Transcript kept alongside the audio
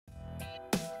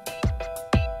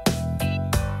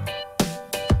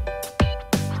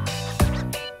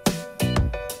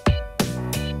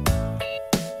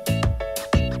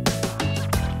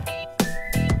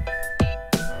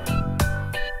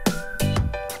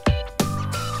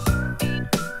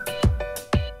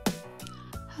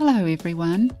Hello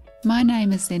everyone, my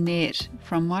name is Annette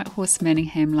from Whitehorse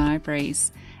Manningham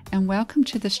Libraries and welcome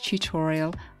to this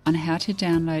tutorial on how to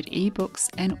download ebooks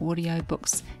and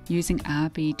audiobooks using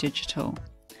RB Digital.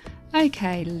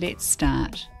 Okay, let's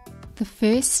start. The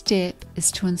first step is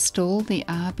to install the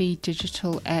RB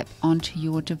Digital app onto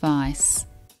your device.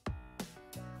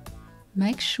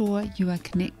 Make sure you are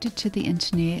connected to the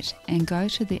internet and go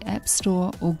to the App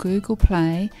Store or Google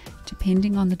Play,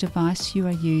 depending on the device you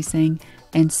are using,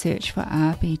 and search for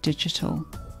RB Digital.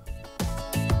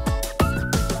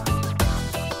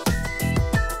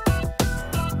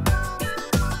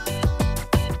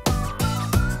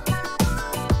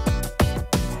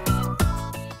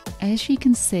 As you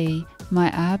can see, my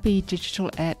RB Digital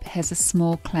app has a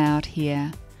small cloud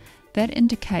here. That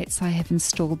indicates I have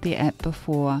installed the app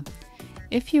before.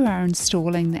 If you are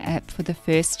installing the app for the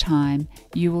first time,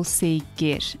 you will see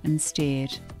Get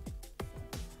instead.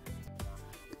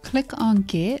 Click on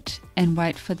Get and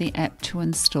wait for the app to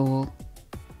install.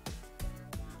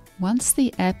 Once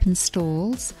the app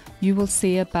installs, you will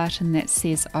see a button that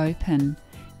says Open.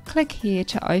 Click here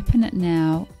to open it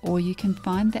now, or you can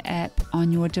find the app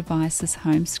on your device's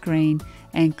home screen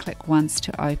and click once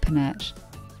to open it.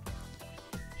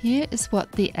 Here is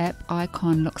what the app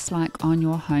icon looks like on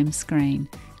your home screen.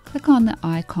 Click on the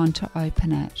icon to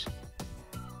open it.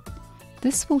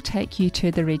 This will take you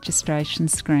to the registration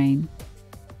screen.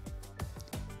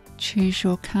 Choose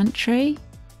your country,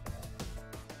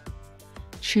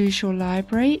 choose your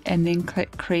library and then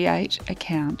click Create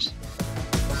Account.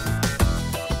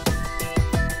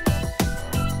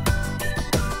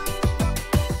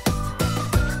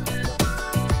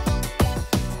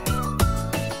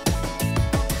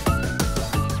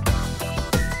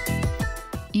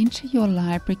 Enter your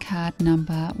library card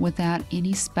number without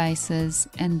any spaces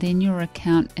and then your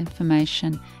account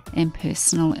information and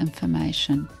personal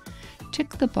information.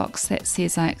 Tick the box that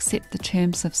says I accept the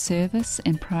terms of service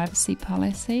and privacy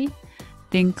policy,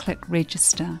 then click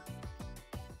Register.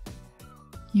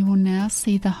 You will now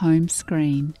see the home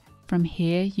screen. From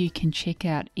here you can check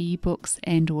out ebooks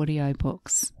and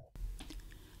audiobooks.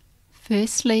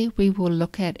 Firstly, we will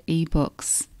look at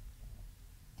ebooks.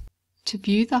 To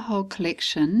view the whole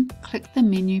collection, click the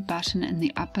menu button in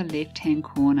the upper left-hand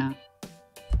corner.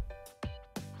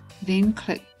 Then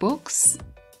click Books,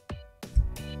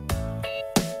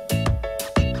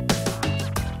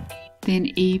 then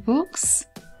eBooks,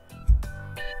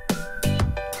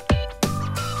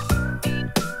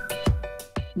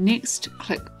 next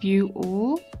click View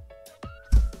All,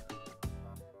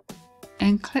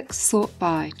 and click Sort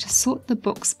By to sort the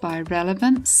books by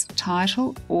relevance,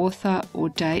 title, author or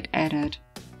date added.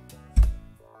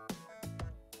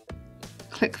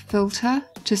 Click Filter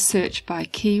to search by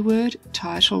keyword,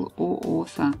 title or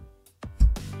author.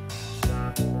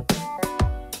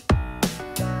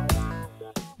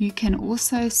 You can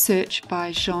also search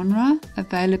by genre,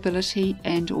 availability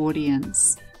and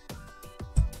audience.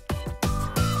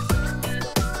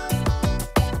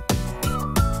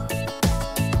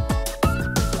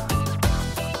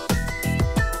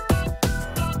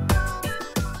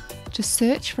 To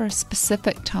search for a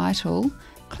specific title,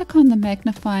 click on the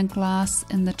magnifying glass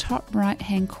in the top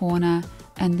right-hand corner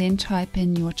and then type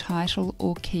in your title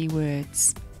or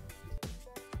keywords.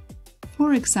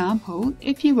 For example,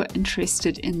 if you were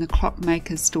interested in The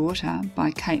Clockmaker's Daughter by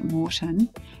Kate Morton,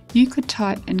 you could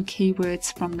type in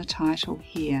keywords from the title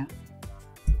here.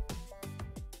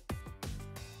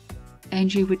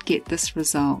 And you would get this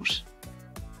result.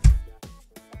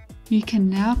 You can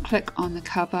now click on the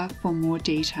cover for more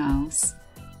details.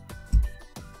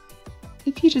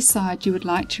 If you decide you would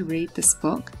like to read this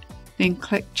book, then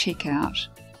click Checkout.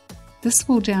 This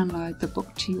will download the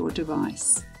book to your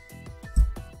device.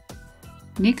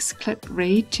 Next, click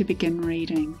Read to begin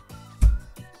reading.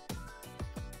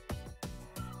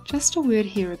 Just a word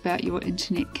here about your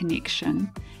internet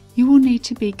connection. You will need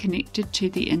to be connected to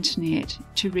the internet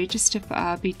to register for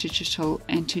RB Digital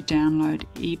and to download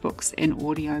ebooks and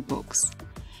audiobooks.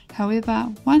 However,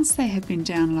 once they have been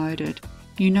downloaded,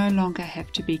 you no longer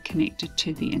have to be connected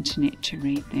to the internet to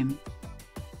read them.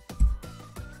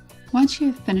 Once you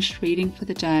have finished reading for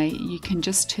the day, you can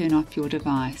just turn off your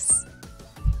device.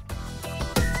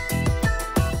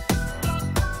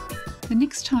 The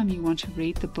next time you want to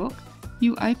read the book,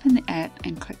 you open the app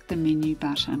and click the menu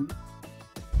button.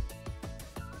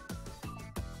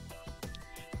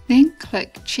 Then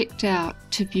click Checked Out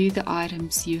to view the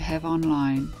items you have on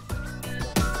loan.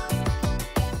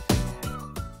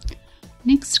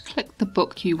 Next, click the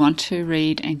book you want to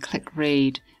read and click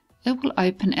Read. It will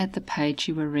open at the page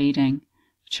you were reading.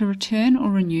 To return or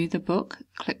renew the book,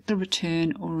 click the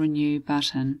Return or Renew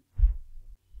button.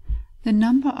 The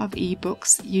number of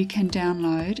ebooks you can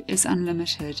download is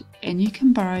unlimited, and you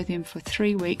can borrow them for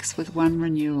 3 weeks with one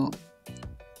renewal.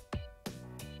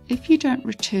 If you don't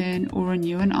return or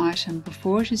renew an item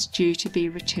before it is due to be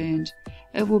returned,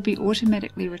 it will be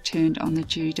automatically returned on the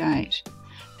due date.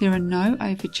 There are no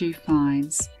overdue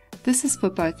fines. This is for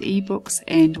both ebooks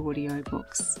and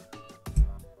audiobooks.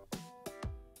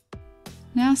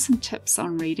 Now some tips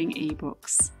on reading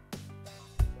ebooks.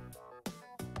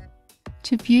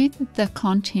 To view the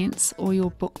contents or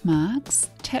your bookmarks,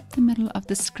 tap the middle of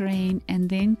the screen and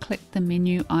then click the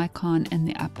menu icon in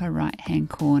the upper right hand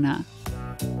corner.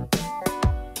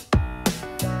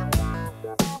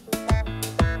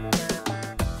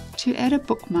 To add a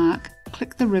bookmark,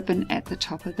 click the ribbon at the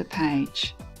top of the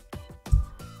page.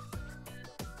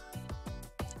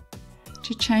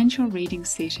 To change your reading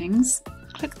settings,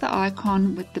 click the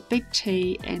icon with the big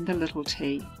T and the little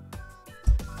t.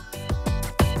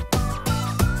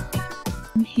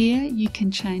 From here you can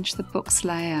change the book's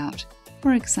layout.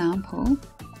 For example,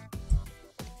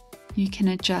 you can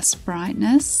adjust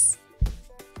brightness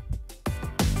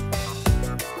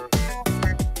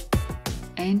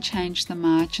and change the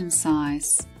margin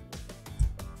size.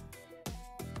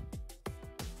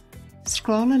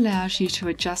 Scroll allows you to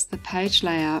adjust the page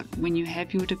layout when you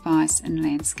have your device in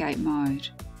landscape mode.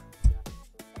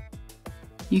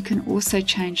 You can also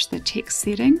change the text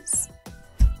settings.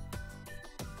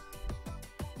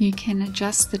 You can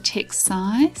adjust the text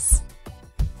size.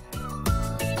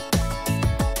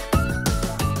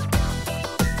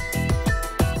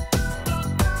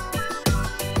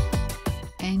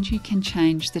 And you can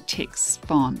change the text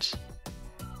font.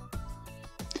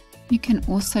 You can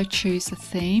also choose a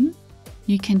theme.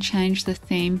 You can change the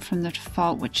theme from the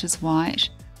default, which is white,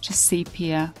 to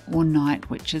sepia or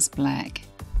night, which is black.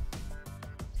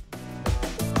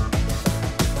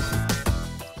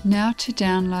 Now to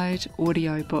download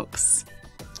audiobooks.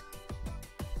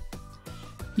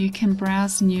 You can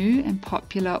browse new and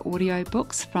popular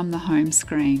audiobooks from the home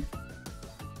screen.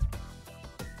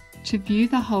 To view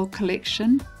the whole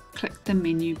collection, click the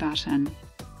menu button.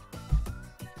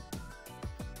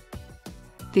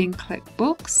 Then click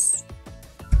Books.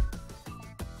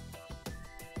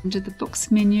 Under the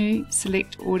Books menu,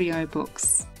 select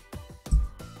Audiobooks.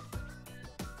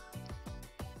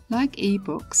 Like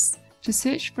eBooks, to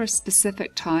search for a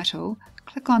specific title,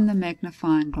 click on the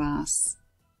magnifying glass.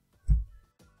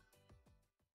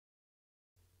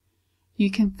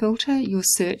 You can filter your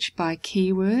search by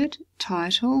keyword,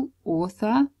 title,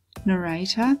 author,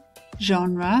 narrator,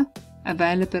 genre,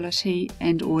 availability,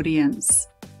 and audience.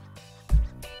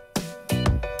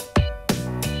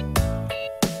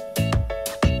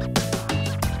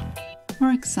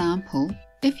 For example,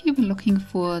 if you were looking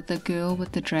for The Girl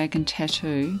with the Dragon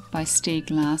Tattoo by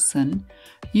Stieg Larsson,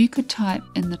 you could type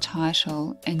in the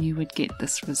title and you would get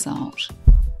this result.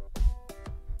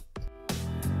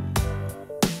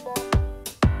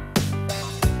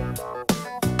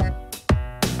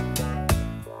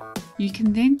 You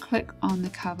can then click on the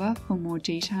cover for more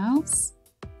details.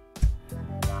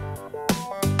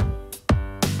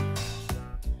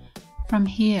 From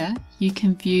here, you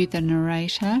can view the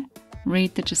narrator,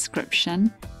 read the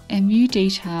description, and view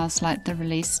details like the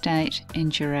release date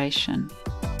and duration.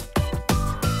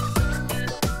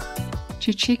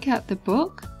 To check out the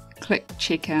book, click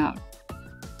Check Out.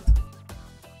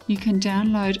 You can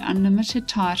download unlimited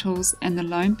titles, and the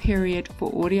loan period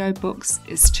for audiobooks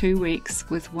is 2 weeks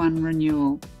with one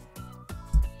renewal.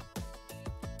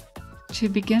 To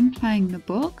begin playing the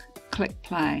book, click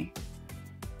Play.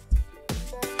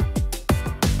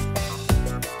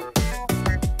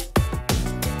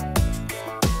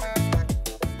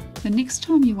 The next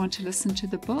time you want to listen to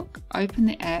the book, open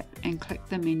the app and click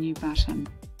the menu button.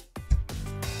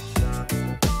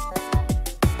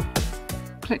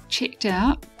 Click Checked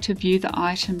Out to view the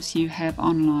items you have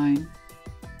on loan.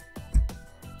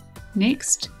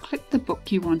 Next, click the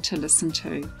book you want to listen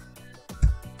to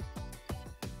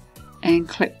and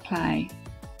click Play.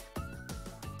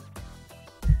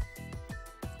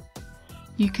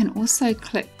 You can also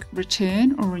click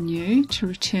Return or Renew to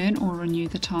return or renew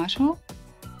the title.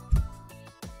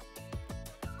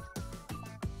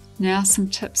 Now some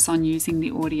tips on using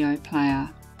the audio player.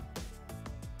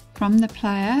 From the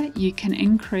player, you can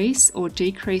increase or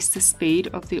decrease the speed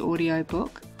of the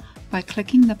audiobook by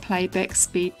clicking the playback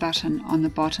speed button on the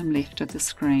bottom left of the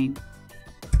screen.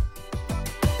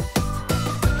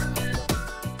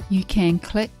 You can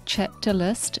click Chapter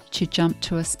List to jump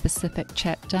to a specific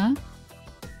chapter.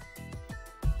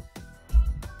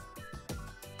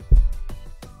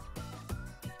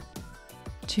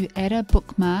 To add a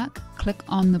bookmark, click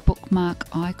on the bookmark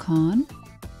icon.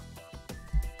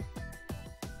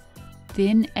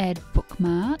 then add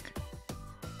bookmark.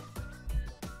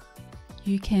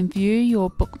 You can view your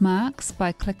bookmarks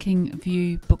by clicking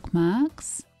View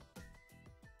Bookmarks.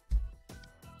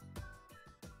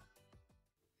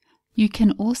 You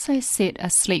can also set a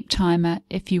sleep timer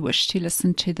if you wish to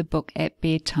listen to the book at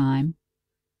bedtime.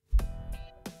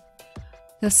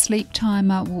 The sleep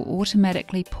timer will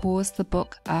automatically pause the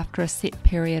book after a set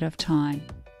period of time.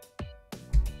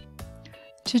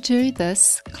 To do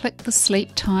this, click the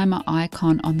sleep timer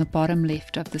icon on the bottom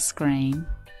left of the screen,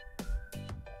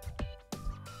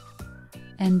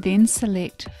 and then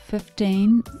select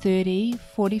 15, 30,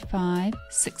 45,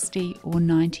 60 or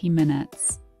 90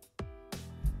 minutes.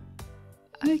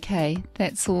 Okay,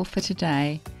 that's all for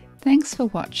today. Thanks for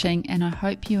watching, and I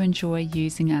hope you enjoy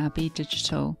using RB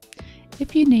Digital.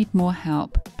 If you need more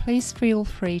help, please feel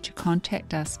free to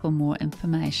contact us for more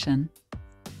information.